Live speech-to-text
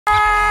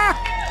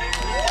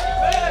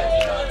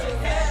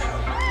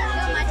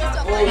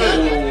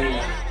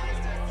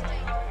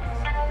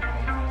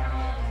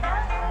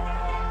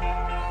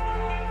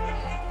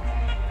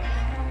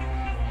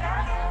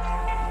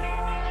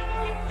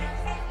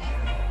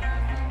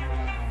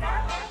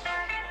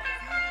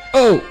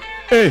Oh,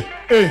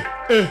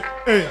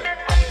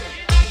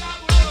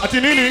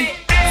 Ati nini?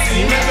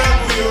 Sina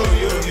tabu yo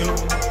yo yo,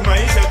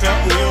 maisha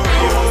tabu yo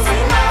yo.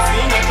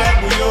 Sina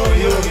tabu yo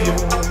yo yo,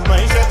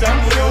 maisha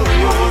tabu yo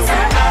yo.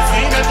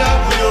 Sina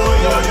tabu yo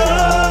yo yo,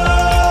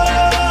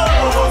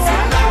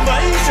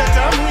 maisha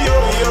tabu yo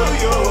yo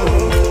yo.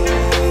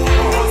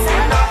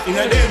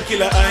 Inadem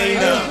kila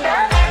aina,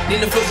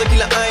 ninafunza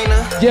kila aina.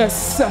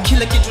 yes.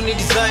 Kila kitu ni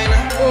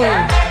designer.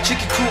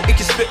 Chiki crew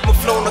ikispit my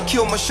flow na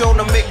kill my show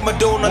na make my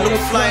dough na look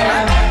fly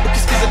na.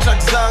 Ukisikiza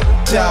tracks zangu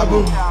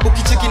tabu,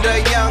 ukicheki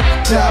ndai yangu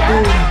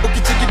tabu,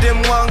 ukicheki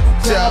dem wangu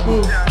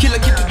tabu, kila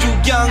kitu juu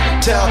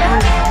yangu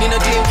tabu. Nina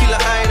dem kila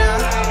aina,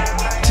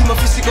 tima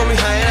physical mi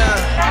haina.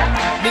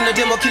 Nina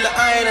demo kila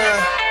aina,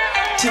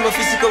 tima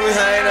physical mi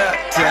haina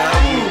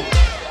tabu.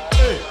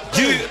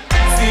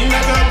 sina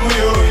tabu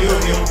yo yo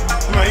yo,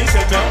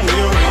 maisha tabu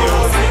yo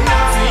yo.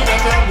 Sina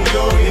tabu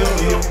yo yo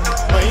yo,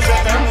 maisha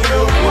tabu yo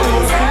yo.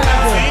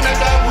 Sina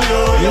tabu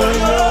yo yo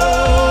yo,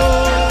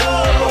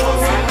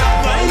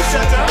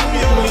 maisha tabu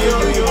yo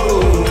yo.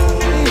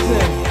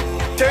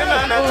 Tena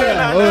na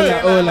tena.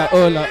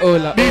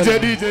 Ola.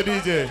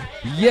 DJ.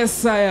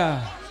 Yes, sire.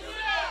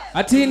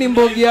 Ati ni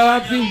mbogia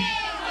wapi?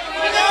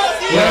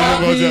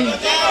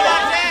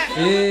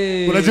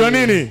 Unajua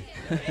nini?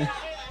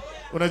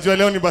 Unajua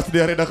leo ni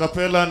birthday ya Red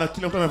Acapella na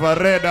kila mtu amevaa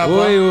red hapa.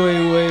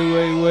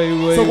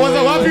 Woi. So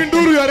kwanza wapi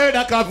nduru ya Red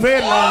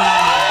Acapella?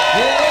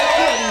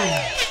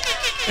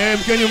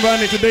 Mke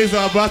nyumbani, today is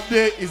our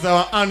birthday, is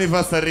our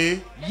anniversary.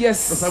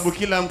 Yes. Kwa sababu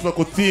kila mtu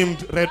ako themed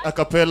Red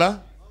Acapella.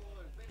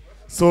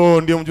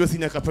 So ndio mjue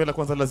sini acapella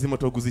kwanza lazima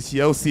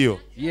tuaguzishia au sio?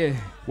 Yeah.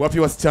 Wapi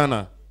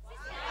wasichana?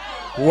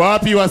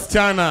 Wapi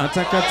wasichana?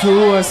 Nataka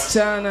tu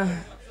wasichana.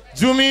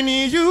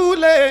 Jumini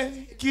yule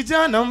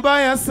kijana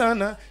mbaya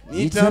sana,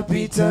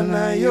 nitapita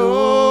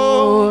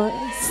nayo,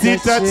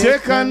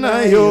 sitacheka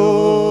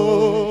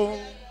nayo.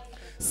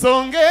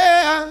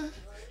 Songea,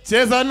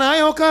 cheza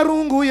nayo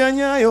karungu ya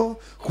nyayo,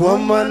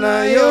 kwama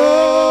nayo,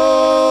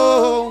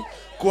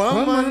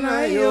 kwama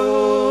nayo.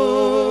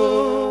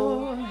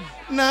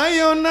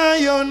 Nayo,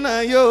 nayo,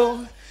 nayo,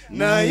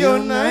 nayo,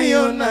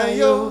 nayo,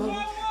 nayo,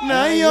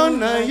 nayo,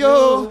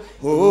 nayo,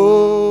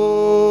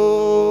 oh,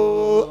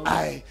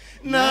 ay.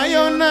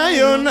 Nayo,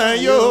 nayo,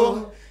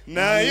 nayo,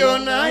 nayo,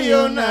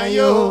 nayo,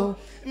 nayo,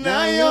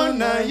 nayo,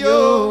 nayo,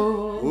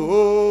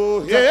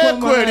 oh, yeah,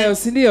 kweli.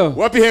 Sindio?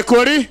 Wapi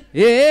hekori?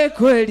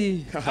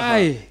 Kweli.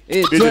 Ai,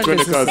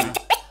 twende kazi.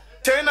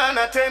 Tena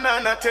na tena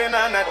na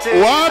tena na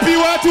tena. Wapi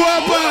watu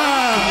hapa?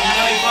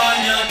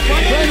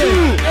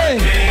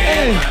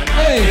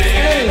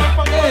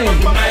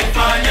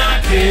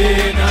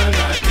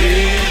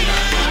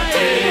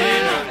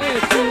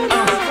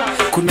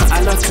 Kuna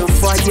a lot of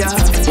fire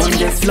on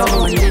the floor,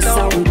 on the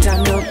sound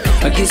turn up.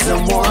 Agiza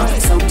more,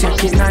 sauti ya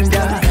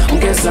kinanda.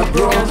 Ongeza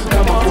bro,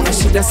 kama kuna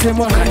shida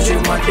sema kanjwe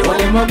mado.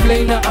 Wale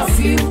mamblei na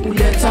afiu,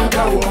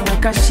 uletanga uona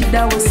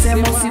kashida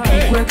wasema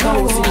usipukweka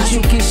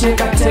usishukishe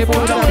katepo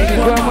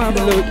utapigwa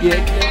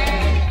mamloge.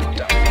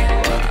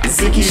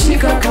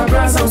 Zikishika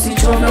kabraza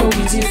usichona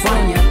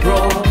ukijifanya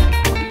bro.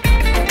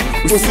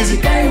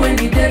 Usijidai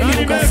wengi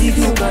deli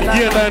ukazidi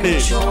ukalala.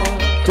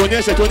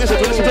 Tuonyeshe twende.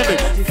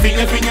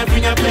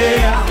 Finya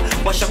player.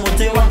 Washa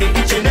mote wake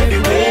each and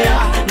everywhere.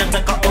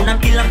 Nataka ona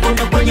kila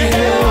kona kwenye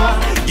hewa.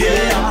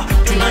 Yeah,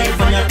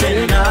 tunaifanya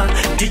tena.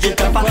 DJ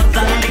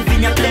tafadhali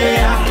finya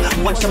player.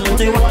 Washa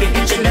mote wake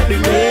each and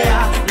everywhere.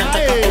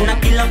 Nataka ona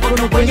kila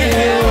kona kwenye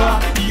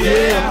hewa.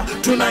 Yeah,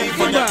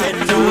 tunaifanya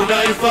tena.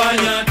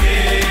 Tunaifanya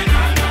tena.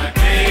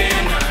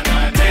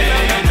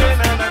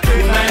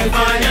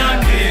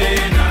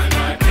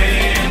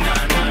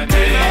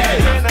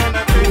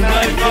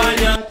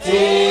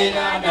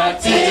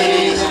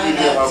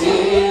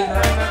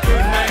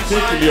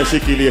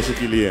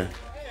 Shikilia.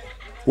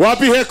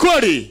 Wapi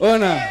hekori?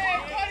 Ona.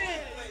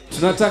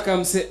 Tunataka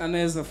mse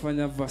anaweza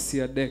fanya verse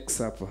ya Dex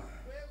hapa.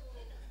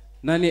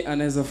 Nani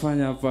anaweza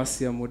fanya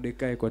verse ya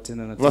Mordekai kwa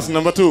tena na tena? Verse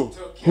number 2.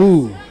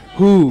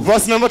 Who?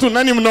 Verse number 2,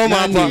 nani mnoma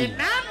hapa?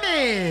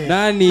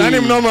 Nani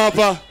mnoma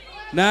hapa?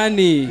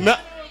 Nani?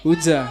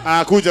 Kuja.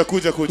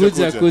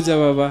 Kuja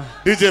baba.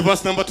 DJ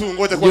verse number 2,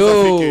 ngoja kwanza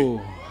afike.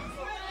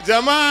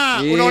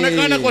 Jamaa,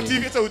 unaonekana kwa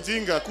TV hata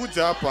ujinga,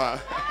 kuja hapa.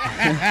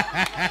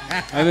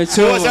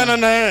 Amechoma. Wachana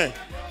na yeye.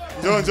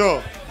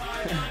 Njoo.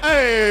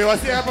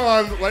 Wasi hapa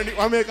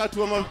wameka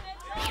tu ama.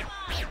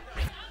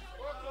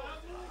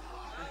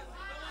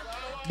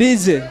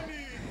 DJ.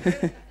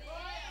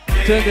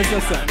 Twende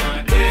sasa.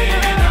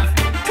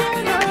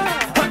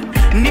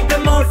 Nipe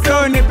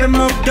moto,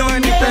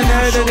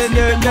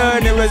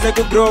 niweze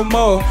kugrow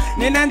more.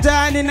 Nina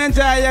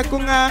njaa ya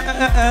kunga.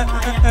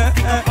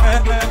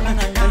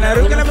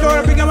 Naruka na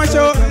floor, piga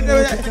masho.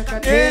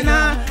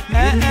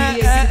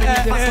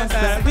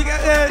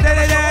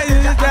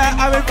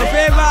 I will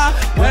favor.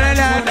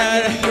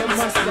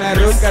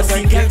 Naruka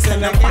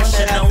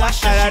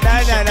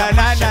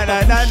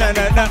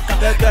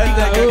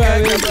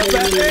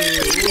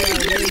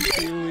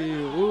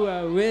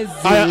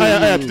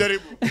Aya,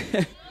 tujaribu.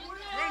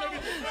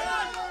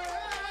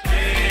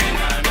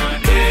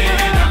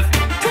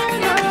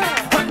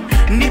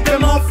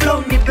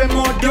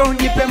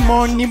 nipe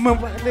moni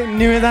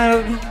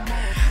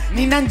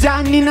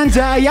nina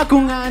njaa ya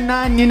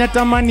kung'ana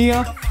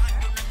ninatamania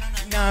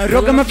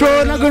roga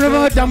maflora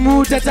gonna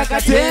damu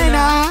tataka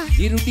tena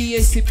irudie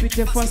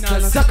isipite fasta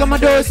na saka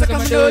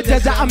mado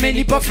jaja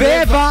amenipa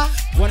favor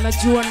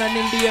wanajua na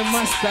ndiye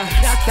master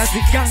hata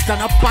zikanta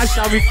na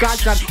pasha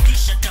wikata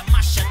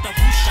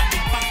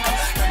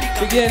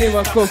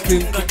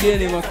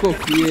pigeni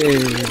makofi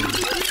yeah.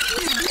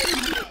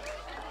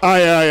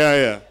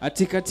 Aya.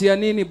 Ati kati ya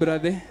nini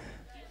brother?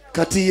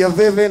 Kati ya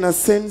veve na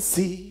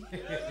sensi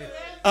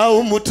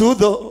au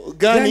mutudho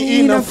gani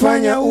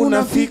inafanya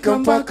unafika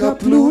mpaka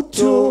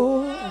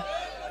Pluto?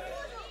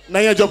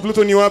 Nani ajua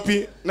Pluto ni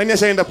wapi? Nani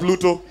ashaenda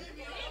Pluto?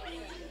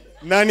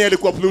 Nani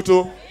alikuwa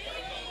Pluto?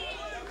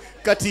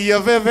 Kati ya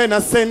veve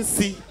na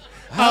sensi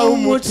au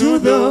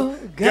mutudho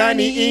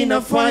gani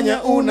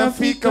inafanya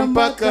unafika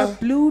mpaka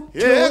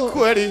Pluto?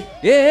 kweli.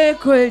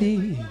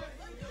 Kweli.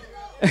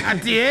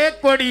 ati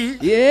kweli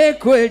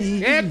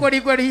Kweli.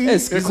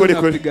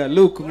 Piga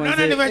look manze.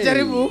 Naona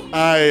nimejaribu.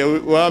 Ai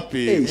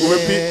wapi?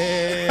 Umepi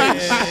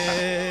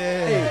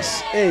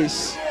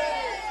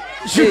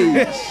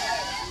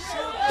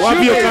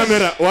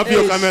Wapi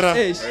yo kamera?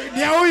 Ni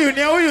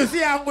huyu si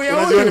yangu ya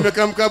Unajua huyu.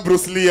 nimekaa mkaa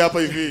Bruce Lee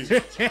hapa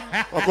hivi.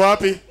 Wako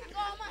wapi?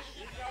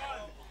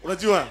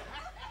 Unajua?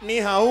 Ni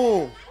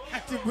hao.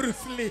 Ati Bruce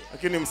Lee.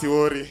 Lakini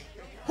msiwori.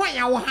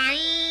 Hoya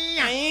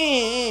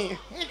uhai.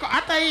 Iko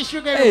hata hii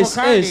sugar iko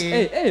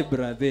kali.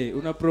 Brother,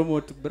 una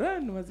promote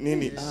brand manze.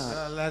 Nini?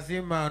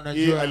 Lazima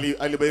Hii unajua.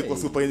 alibai kwa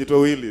super inaitwa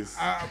Willis.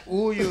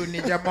 Huyu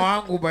ni jamaa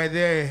wangu by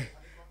the way.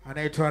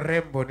 Anaitwa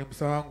Rembo, ni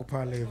msa wangu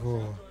pale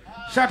hivyo.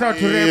 Shout out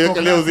to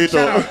Rembo. Leo zito.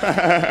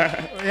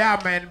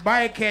 Yeah man,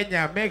 buy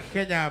Kenya, make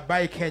Kenya,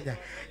 buy Kenya.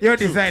 Your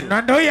design.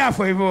 Na ndio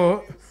hapo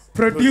hivyo.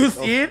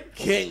 Produce in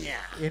Kenya.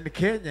 In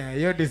Kenya,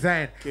 your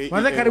design. KENYA.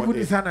 Mwanza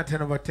karibuni sana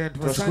 10 over 10.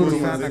 Tunashukuru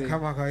sana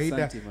kama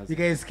kawaida. Asante, You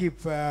guys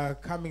keep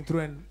coming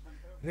through and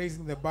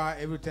raising the bar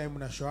every time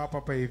una show up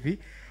hapa hivi.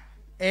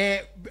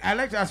 I'd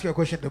like to ask you a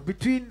question though.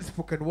 Between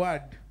spoken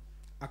word,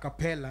 a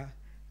cappella,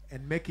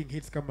 and making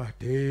hits kama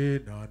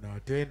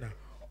tena,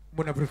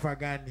 muna prefer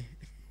gani?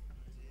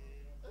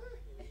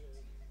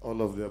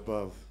 All of the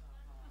above.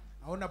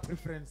 Hauna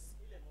preference?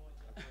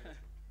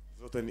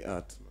 Zote ni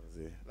art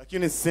manze.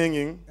 Lakini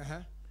singing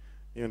Uh-huh.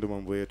 hiyo ndio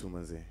mambo yetu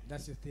manze.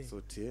 That's your thing.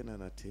 So tena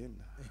na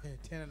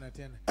tena.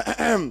 tena.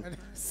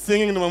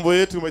 Singing ni mambo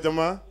yetu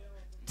majamaa.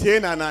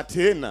 Tena na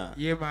tena.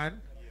 Yeah man.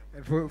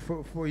 And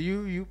for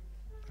you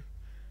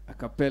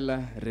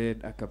Acapella,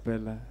 Red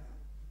Acapella.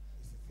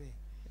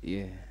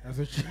 Yeah. that's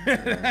what you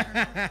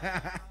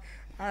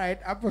All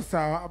right, hapo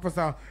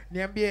sawa.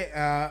 Niambie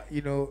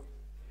you know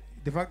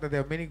the fact that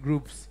there are many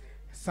groups,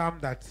 some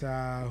that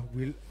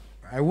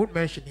I won't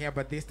mention here,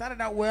 but they started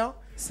out well.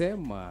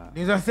 Sema.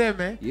 Niweza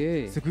seme.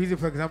 Yeah. Siku hizi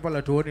for example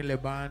atuoni le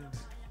band,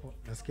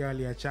 nasikia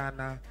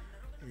waliachana,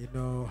 you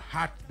know,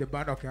 Heart the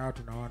band okay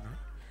tunaona.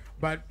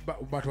 But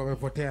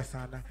wamepotea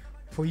sana.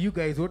 For you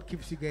guys, what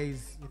keeps you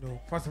guys, you know,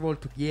 first of all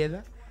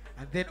together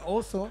and then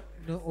also,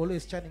 you know,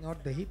 always churning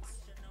out the hits?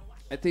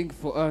 I think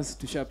for us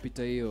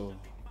tushapita hiyo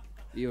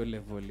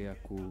level ya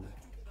ku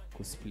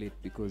split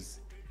because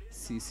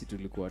sisi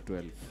tulikuwa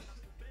 12.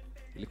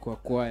 Ilikuwa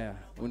choir,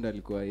 unda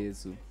alikuwa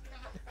Yesu.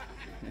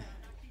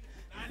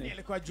 Nani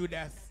alikuwa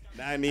Judas?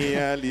 Nani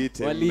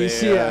alitembea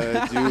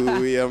Waliishia.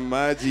 juu ya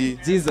maji?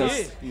 Jesus.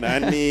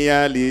 Nani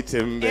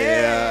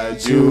alitembea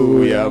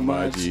juu ya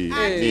maji?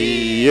 Ni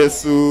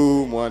Yesu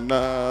mwana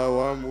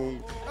wa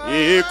Mungu.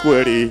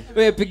 Kweli.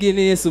 Wewe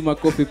pigeni Yesu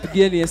makofi.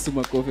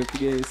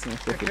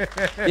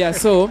 Yeah,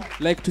 so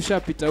like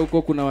tushapita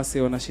huko, kuna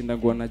wase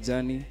wanashindangwa na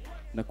jani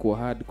na kuwa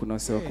hard, kuna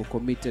wase wako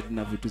committed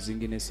na vitu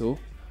zingine, so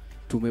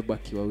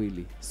tumebaki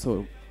wawili.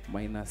 So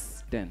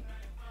 -10.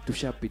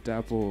 Tushapita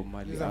hapo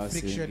mali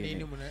awase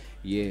wengine.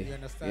 Yeah. You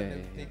understand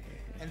everything.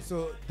 And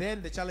so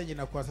then the challenge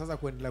inakuwa sasa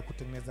kuendelea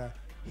kutengeneza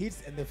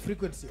hits and the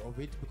frequency of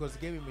it because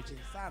game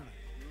imechange sana.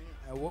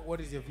 What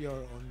is your view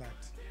on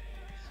that?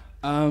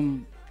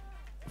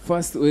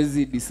 First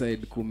wezi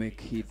decide ku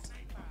make hit.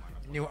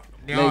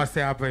 Ni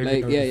wase hapa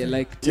hivi.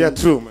 Yeah,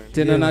 true man.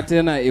 Tena na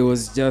tena it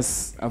was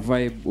just a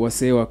vibe,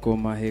 wase wako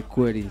mahe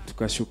kweli,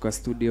 tukashuka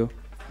studio,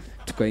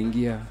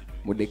 tukaingia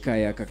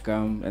Mudekai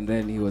akakam and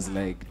then he was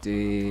like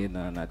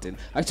tena na tena.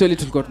 Actually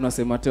tulikuwa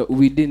tunasema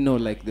we didn't know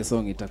like the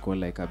song itakuwa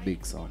like a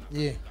big song.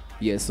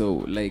 Yeah,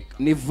 so like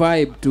ni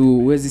vibe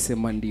tu, wezi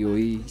sema ndio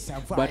hii.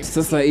 But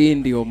sasa hii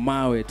ndio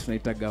mawe,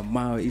 tunaitaga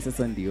mawe. Hii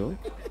sasa ndio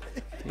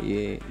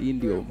hii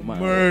ndio mawe.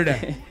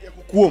 Murder.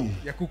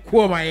 Ya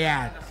kukuoma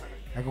yard.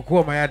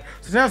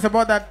 So tell us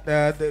about that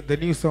the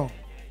new song.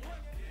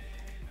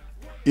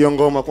 Hiyo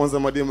ngoma kwanza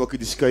mademo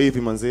akijishika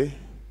hivi manze.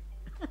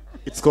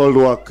 It's called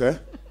Work,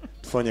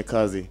 tufanye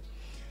kazi.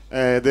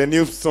 The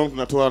new song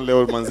tunatoa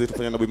leo manze,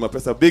 tufanye na Bobby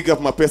Mapesa. Big up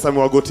Mapesa,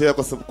 amewagotea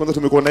kwa sababu kwanza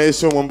tumekuwa na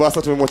show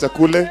Mombasa, tumemwacha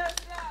kule.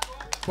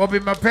 Bobby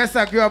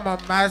Mapesa akiwa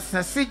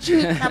Mombasa,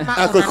 sijui kama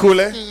ako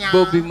kule.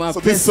 Bobby Mapesa.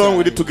 So this song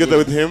we did together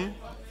with him.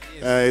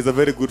 He's a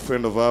very good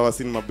friend of ours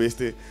in my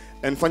birthday.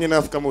 And funny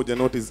enough, kama uja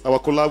notice, our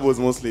collab was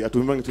mostly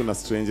atumbangi tu na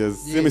strangers.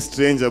 Semi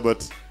stranger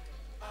but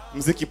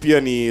muziki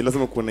pia ni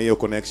lazima kuwa na hiyo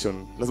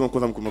connection, lazima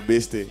kwanza mko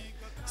mabeste.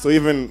 So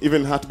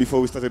even hard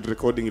before we started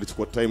recording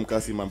ilichukua time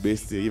kasi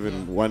mabeste, even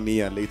 1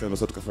 year later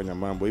ndio tukafanya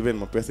mambo, even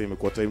mapesa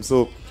imekuwa time.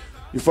 So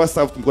you first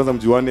have kwanza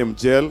mjuane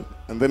mgel,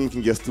 and then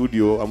mkiingia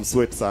studio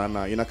sweat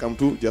sana, ina come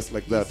to just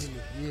like that.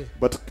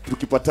 But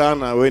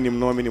tukipatana wewe ni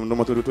mnoma mimi ni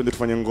mnoma, twende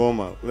tufanye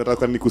ngoma,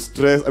 unataka ni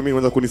kustress,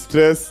 unaweza kuni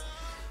stress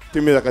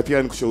pia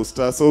akatia ni kushow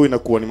star, so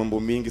inakuwa ni mambo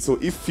mingi. So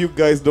if you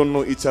guys don't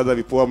know each other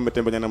before,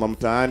 mmetembea na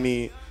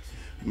mtaani,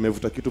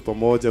 mmevuta kitu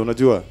pamoja,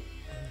 unajua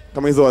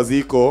kama hizo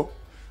waziko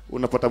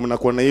unapata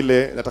mnakuwa na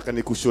ile nataka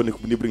ni kushow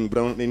ni bring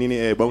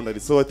boundary.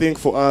 So I think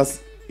for us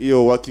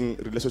hiyo working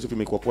relationship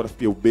imekuwa poa,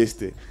 pia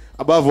ubeste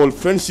above all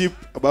friendship,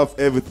 above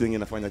everything,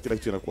 inafanya kila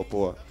kitu inakuwa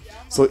poa.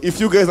 So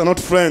if you guys are not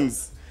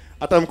friends,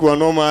 hata mkuwa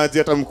noma aje,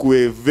 hata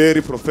mkuwe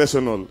very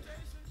professional,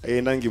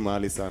 haendangi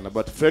mahali sana.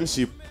 But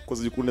friendship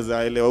because you kuna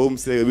za ile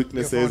umse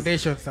weaknesses,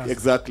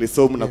 exactly,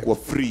 so mnakuwa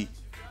free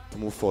to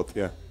move forth.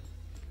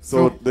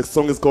 So the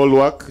song is called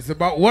Work. It's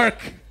about work.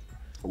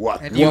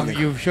 And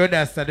you've showed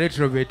us a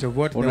little bit of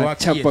what the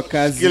work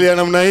is. Kile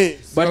namna hii.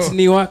 But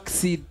ni work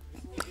si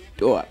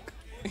work.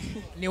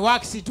 Ni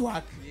work si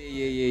work.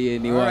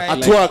 Yeah, ni work.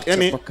 At work,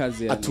 yani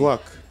at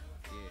work.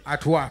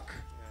 At work.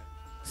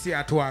 See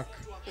at work.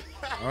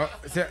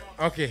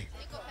 Okay.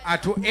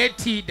 At ATWORK.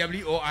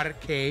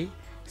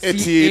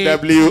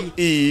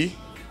 ATWE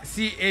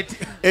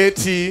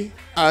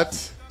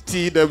AT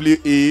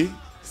TWE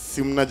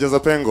simnajaza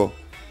pengo.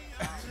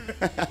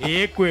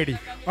 Kweli.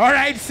 All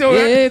right, so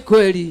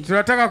kweli.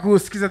 Tunataka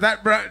kusikiza that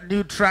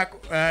new track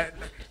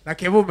na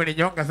Kevo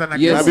umeninyonga sana.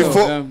 Yes,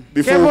 before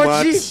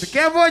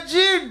Kevo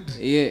Jin.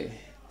 Yeah.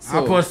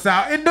 Hapo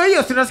sawa. Ndio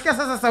hiyo tunasikia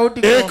sasa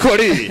sauti kwa.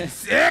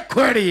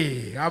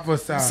 Kweli. Hapo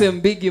sawa.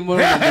 Sembigi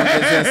mbona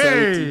anaongezea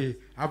sauti.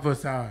 Hapo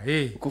sawa.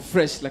 Uko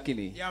fresh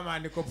lakini. Yeah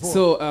man, niko poa.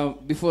 So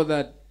before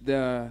that there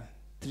are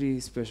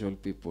 3 special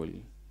people.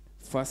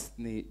 First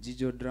ni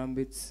Jijo Drum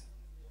Beats,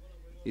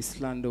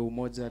 Islando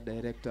Umoja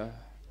director,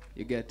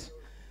 you get.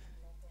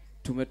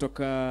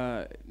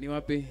 Tumetoka ni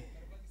wapi?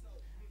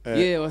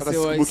 Wase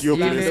wa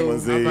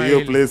Islando,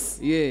 hiyo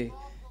place.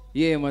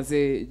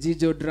 Maze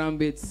Jijo Drum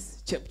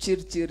Beats,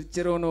 Chepchirchir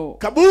Cherono.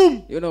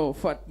 Kaboom! You know,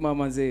 Fatma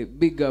maze,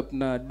 big up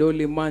na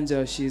Dolly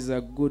Manja, she's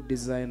a good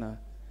designer.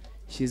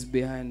 She's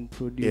behind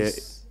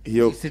produce.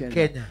 Hiyo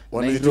Kenya.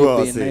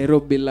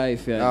 Nairobi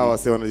life yani.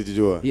 Wase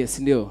wanajijua. Yes,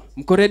 ndio.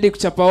 Mko ready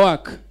kuchapa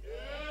work?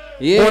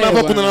 Mbona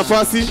hapa kuna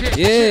nafasi?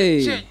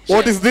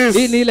 What is this?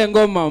 Hii ni ile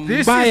ngoma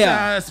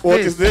mbaya.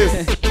 What is this?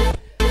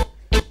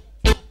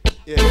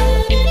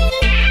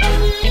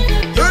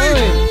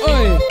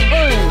 Oi.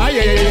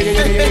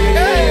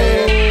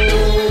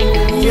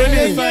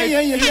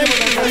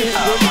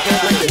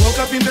 Woke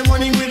up in the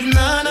morning with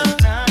Nana.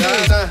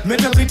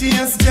 Met a pretty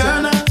as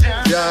Jana.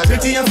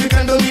 Pretty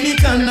African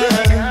Dominicana.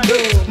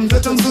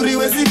 Mtoto mzuri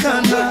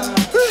wezikana.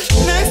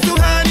 Next to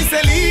her ni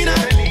Selena.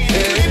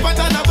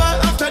 Tulipata na bar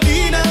after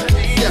dinner.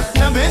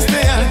 Na beste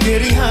ya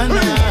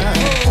Gerihana.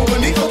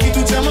 Niko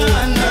kitu cha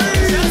maana.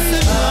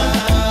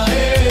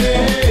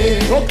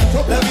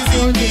 Love is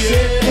in the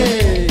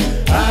air.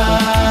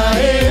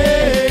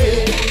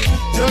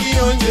 Jogi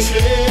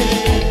onjeshe.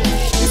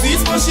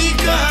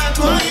 Isiposhika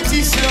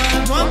twaitisha,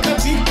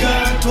 twakatika,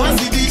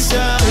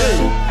 twazidisha.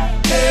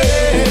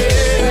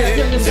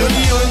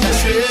 Jogi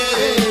onjeshe.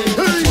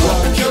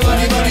 Work your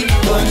body,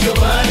 work your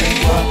body,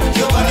 work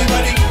your body,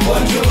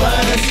 work your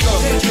body.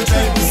 Take your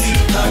time to see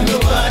how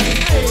nobody.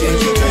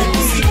 Take your time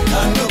to see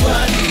how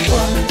nobody.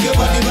 Work your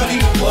body,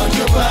 work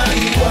your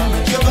body, work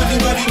your body,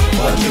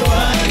 work your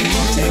body.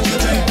 Take your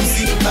time to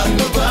see how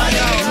nobody.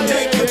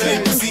 Take your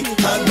time to see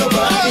how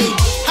nobody.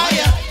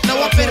 Haya na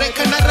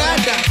wapereka na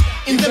rada.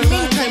 In the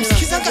meantime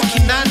skizanga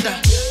kinanda.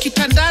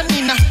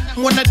 Kitandani na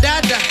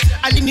mwanadada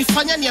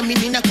alinifanya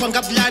niamini na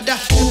kwanga blada.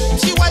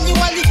 Chiwali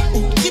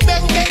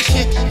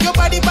chibengeshe your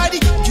body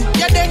juu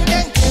ya deng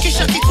deng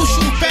kisha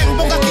kikushumpeng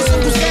bonga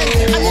kizungu zeng.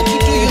 I let you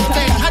do your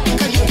thing hadi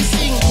karibu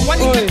sing.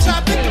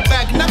 Wanikata the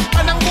bag na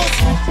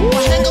panangozi.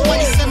 Wahenga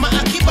walisema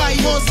akiba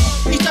yozi.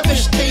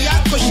 Itabeshte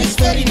yako she's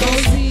very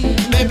nosy.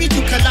 Baby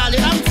tukalale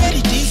I'm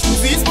very decent.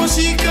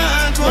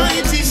 Visiposhika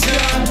twaitisha,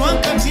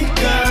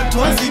 twakatika,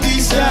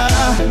 twazidisha.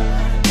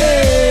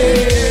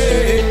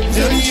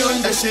 Johnny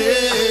on the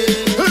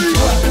shade.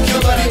 Work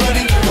your body,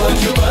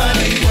 work your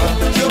body,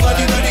 work your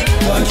body,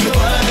 work your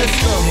body.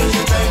 Take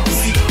your time to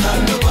see how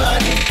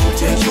nobody.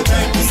 Take your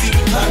time to see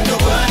how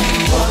nobody.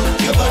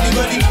 Work your body,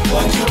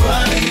 work your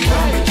body,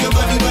 work your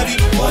body,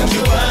 work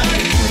your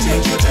body.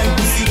 Take your time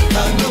to see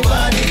how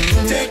nobody.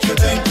 Take your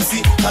time to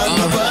see how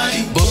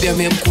nobody. Bobby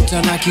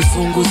amemkuta na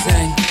kifungu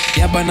zeng.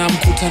 Yaba na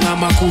mkuta na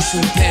makushu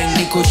pen.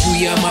 Niko juu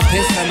ya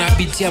mapesa na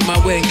biti ya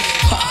maweng.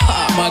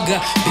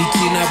 Maga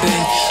biti na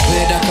bang.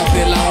 Red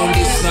Acapella on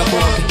this na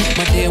Bobby.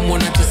 Madem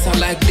wanna tesa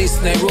like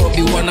this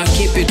Nairobi. Wanna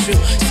keep it real,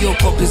 sio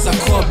copy za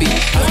Kobe.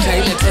 After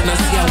ile tena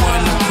siya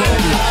wana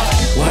copy.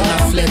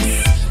 Wana flex,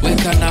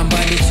 weka namba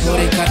ni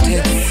chore ka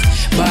text.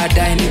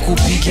 Baadaye ni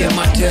kupige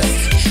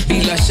matest.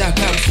 Bila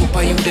shaka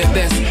msupa you the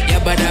best.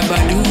 Yaba da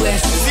badu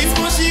west.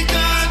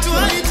 Visiposhika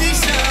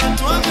twaitisha,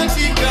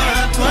 twakatika,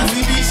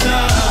 twazidisha.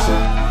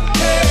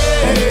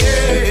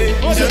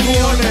 Njoni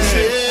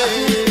onyeshe.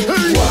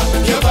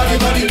 Work your body,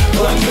 body,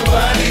 work your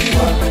body,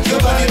 work your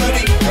body,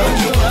 body, work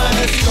your body.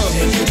 Let's go.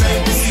 Take your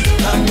time to see,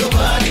 I'm your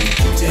body.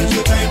 Take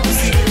your time to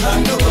see,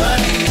 I'm your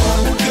body.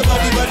 Work your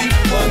body, body,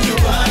 work your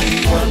body,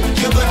 work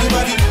your body,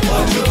 body,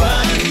 work your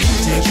body.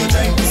 Take your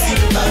time to see,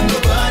 I'm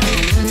your body.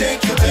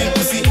 Take your time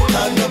to see,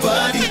 I'm your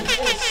body.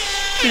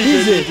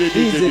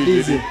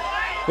 DJ.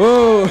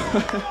 Oh.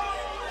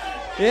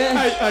 Yeah.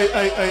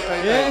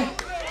 Yeah.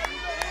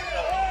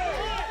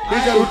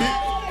 Bija rudi.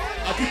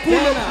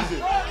 Akipulo DJ.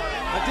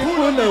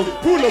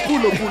 Pulo.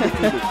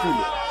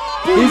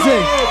 DJ.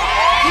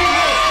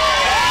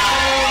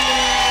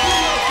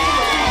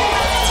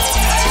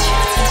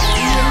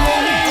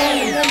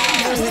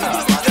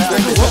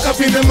 Woke up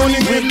in the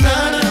morning with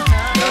Nana.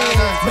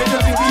 Make a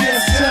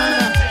BTS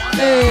Chana.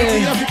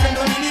 Hey. African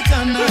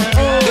Dominicana.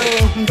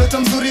 Mtoto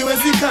mzuri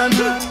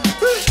wezikana.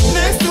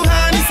 Next to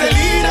Hani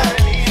Selena.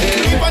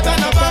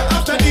 Tulipatana ba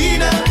after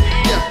dinner.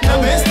 Na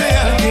best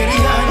ya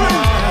Rihanna.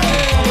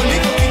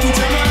 Kuliko kitu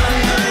cha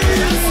maana.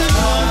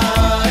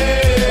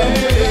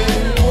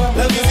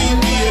 Love is in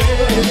the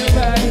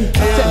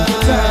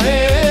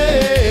air.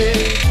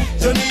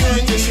 Johnny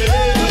onyeshe.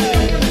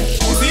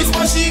 Sisi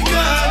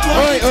mashika.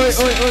 Oi.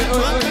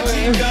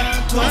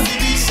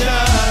 Twazidisha.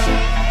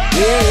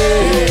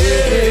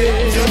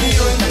 Johnny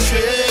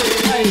onyeshe.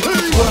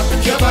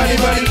 Work your body,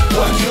 body,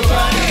 work your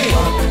body,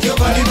 work your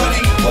body,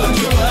 body, work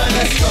your body.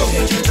 Let's go.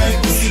 Take your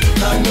time to see,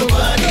 I'm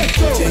nobody.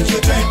 Take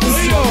your time to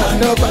see, I'm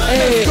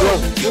nobody.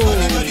 Work your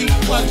body, body,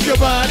 work your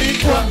body,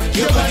 work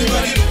your body,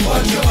 body,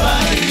 work your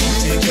body.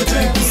 Take your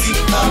time to see,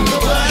 I'm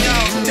nobody.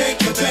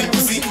 Take your time to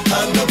see,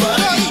 I'm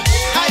nobody.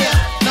 Haya,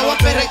 na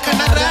wapereka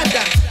na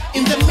rada.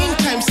 In the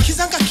meantime,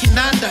 skizanga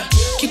kinanda.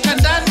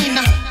 Kitandani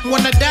na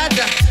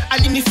mwanadada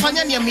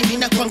alinifanya niamini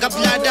na kwanga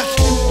blada.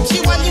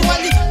 Wali,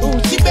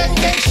 bang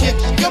bang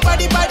shake your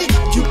body,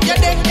 you ya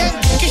deng deng.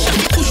 Kisha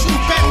kikushu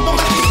pen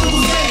bonga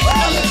kisunguze.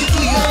 Ala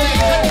kitu yote.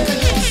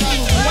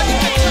 Wali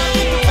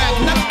kachani bag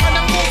na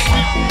pana mos.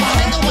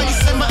 Maneno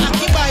walisema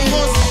akibai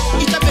hos.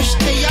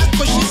 Itabeshte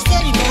yako, she's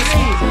very nice.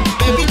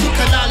 Baby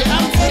tukalale,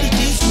 I'm very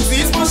decent.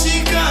 Sisi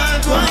moshika,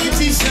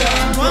 twaitisha,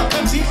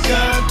 twakatika,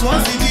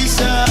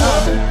 twazidisha.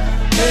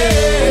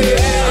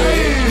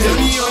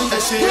 Johnny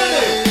onyeshe.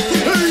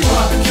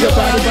 Work your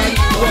body,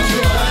 work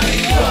your body,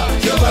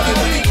 work your body,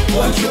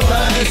 work your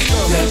body.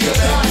 Take your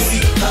time to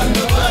see, I'm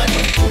nobody.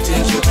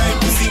 Take your time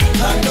to see,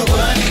 I'm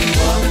nobody.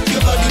 Work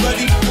your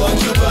body,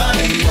 work your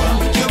body,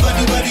 work your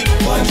body,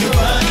 work your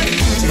body.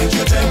 Take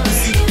your time to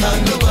see, I'm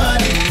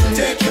nobody.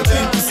 Take your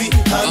time to see,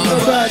 I'm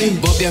nobody.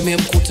 Bobby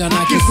amemkuta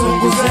na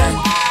kisunguzeni.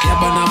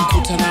 Yabana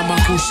mkuta na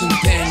makushin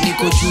pen.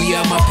 Niko juu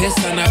ya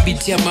mapesa na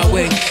beat ya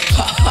maweng.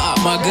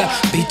 Maga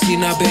beat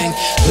na bang.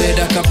 Red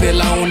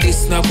Acapella on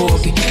this na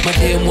Bobby.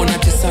 Madem wanna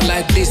tesa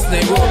like this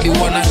Nairobi.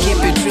 Wanna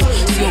keep it real,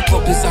 sio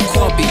copy za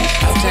Kobe.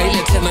 After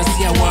ile tena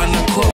siya wana copy.